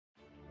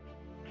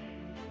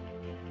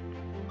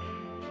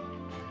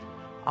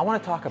I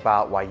want to talk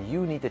about why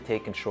you need to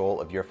take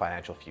control of your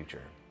financial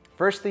future.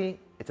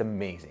 Firstly, it's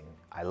amazing.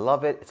 I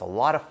love it, it's a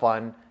lot of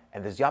fun,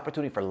 and there's the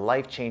opportunity for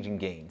life-changing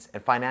gains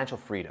and financial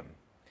freedom.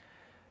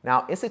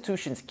 Now,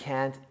 institutions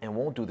can't and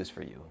won't do this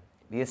for you.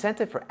 The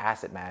incentive for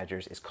asset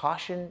managers is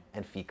caution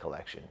and fee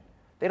collection.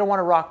 They don't want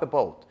to rock the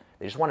boat.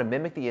 They just want to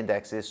mimic the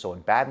indexes, so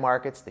in bad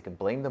markets, they can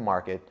blame the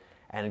market,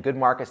 and in good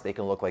markets, they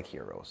can look like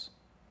heroes.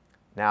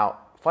 Now,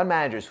 fund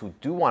managers who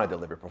do want to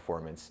deliver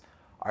performance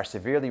are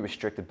severely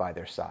restricted by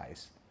their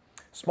size.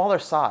 Smaller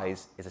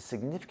size is a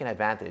significant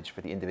advantage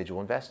for the individual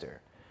investor.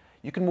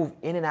 You can move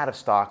in and out of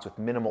stocks with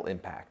minimal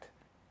impact.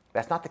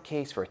 That's not the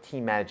case for a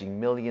team managing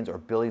millions or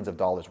billions of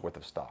dollars worth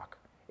of stock.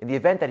 In the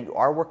event that you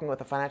are working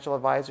with a financial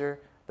advisor,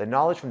 the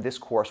knowledge from this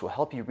course will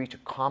help you reach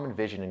a common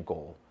vision and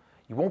goal.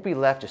 You won't be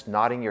left just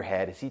nodding your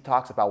head as he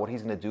talks about what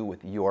he's going to do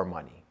with your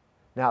money.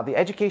 Now, the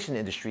education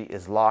industry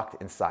is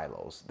locked in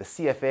silos. The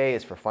CFA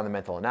is for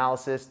fundamental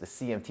analysis, the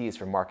CMT is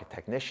for market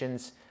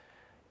technicians,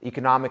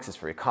 economics is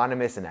for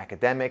economists and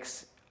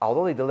academics.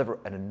 Although they deliver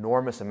an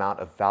enormous amount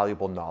of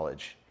valuable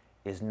knowledge,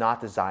 it is not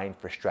designed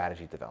for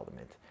strategy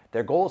development.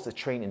 Their goal is to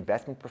train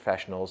investment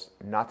professionals,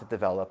 not to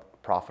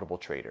develop profitable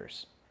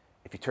traders.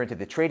 If you turn to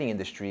the trading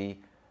industry,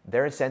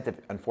 their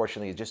incentive,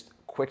 unfortunately, is just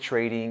quick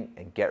trading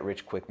and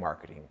get-rich-quick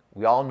marketing.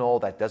 We all know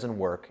that doesn't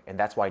work, and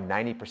that's why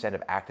 90%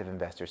 of active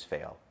investors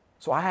fail.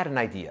 So I had an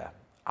idea.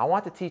 I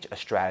want to teach a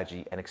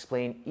strategy and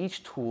explain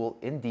each tool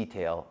in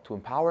detail to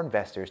empower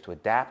investors to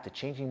adapt to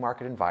changing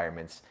market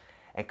environments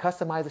and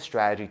customize the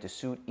strategy to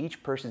suit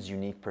each person's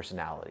unique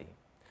personality.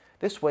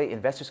 This way,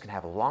 investors can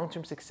have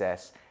long-term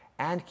success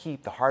and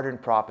keep the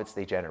hard-earned profits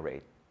they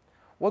generate.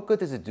 What good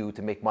does it do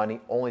to make money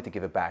only to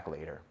give it back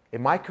later?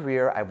 In my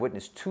career, I've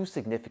witnessed two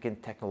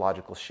significant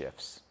technological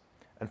shifts.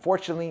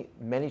 Unfortunately,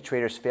 many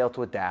traders fail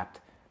to adapt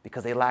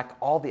because they lacked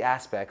all the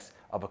aspects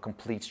of a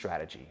complete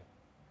strategy.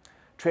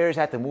 Traders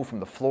had to move from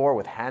the floor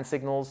with hand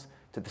signals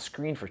to the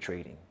screen for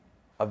trading.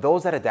 Of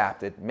those that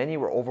adapted, many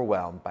were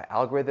overwhelmed by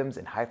algorithms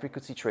and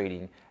high-frequency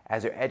trading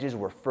as their edges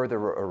were further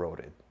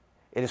eroded.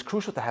 It is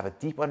crucial to have a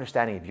deep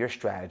understanding of your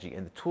strategy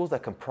and the tools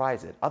that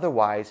comprise it.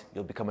 Otherwise,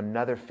 you'll become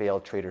another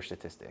failed trader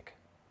statistic.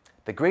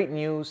 The great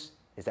news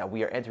is that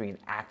we are entering an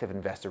active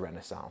investor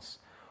renaissance.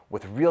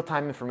 With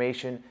real-time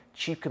information,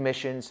 cheap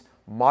commissions,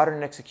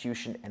 modern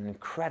execution, and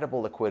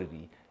incredible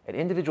liquidity, an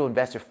individual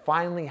investor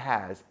finally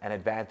has an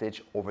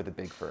advantage over the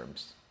big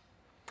firms.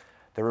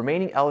 The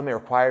remaining element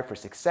required for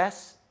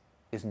success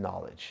is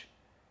knowledge.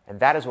 And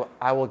that is what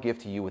I will give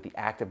to you with the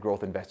Active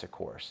Growth Investor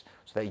course,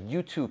 so that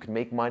you too can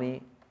make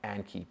money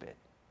and keep it.